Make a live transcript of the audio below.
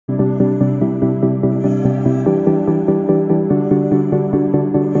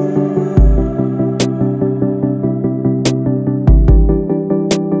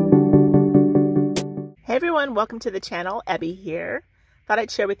welcome to the channel. Ebby here. Thought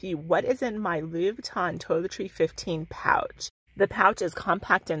I'd share with you what is in my Louis Vuitton Toiletry 15 pouch. The pouch is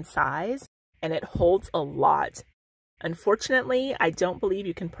compact in size and it holds a lot. Unfortunately, I don't believe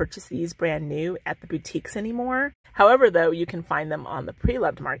you can purchase these brand new at the boutiques anymore. However, though, you can find them on the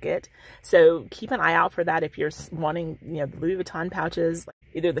pre-loved market. So keep an eye out for that if you're wanting, the Louis Vuitton pouches,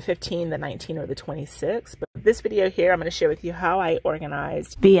 either the 15, the 19, or the 26. But this video here, I'm going to share with you how I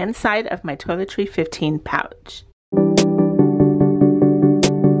organized the inside of my Toiletry 15 pouch.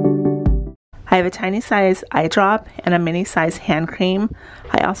 I have a tiny size eye drop and a mini size hand cream.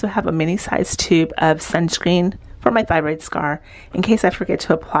 I also have a mini size tube of sunscreen for my thyroid scar in case I forget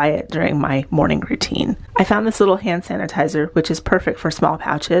to apply it during my morning routine. I found this little hand sanitizer, which is perfect for small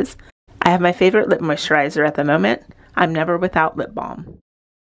pouches. I have my favorite lip moisturizer at the moment. I'm never without lip balm.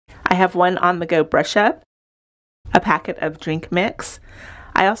 I have one on-the-go brush up, a packet of drink mix.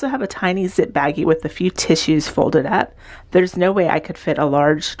 I also have a tiny zip baggie with a few tissues folded up. There's no way I could fit a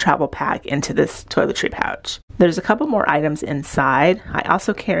large travel pack into this toiletry pouch. There's a couple more items inside. I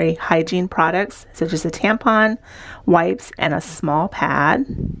also carry hygiene products such as a tampon, wipes, and a small pad.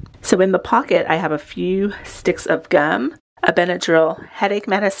 So in the pocket, I have a few sticks of gum, a Benadryl headache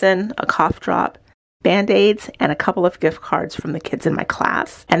medicine, a cough drop, Band-Aids, and a couple of gift cards from the kids in my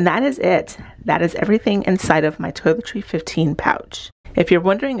class. And that is it. That is everything inside of my Toiletry 15 pouch. If you're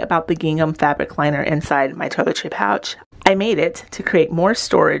wondering about the gingham fabric liner inside my toiletry pouch, I made it to create more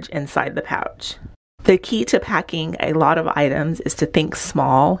storage inside the pouch. The key to packing a lot of items is to think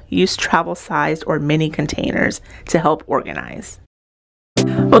small, use travel-sized or mini containers to help organize.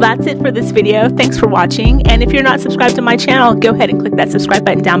 Well, that's it for this video. Thanks for watching. And if you're not subscribed to my channel, go ahead and click that subscribe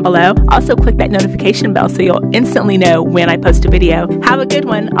button down below. Also click that notification bell so you'll instantly know when I post a video. Have a good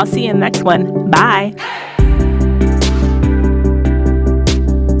one. I'll see you in the next one. Bye.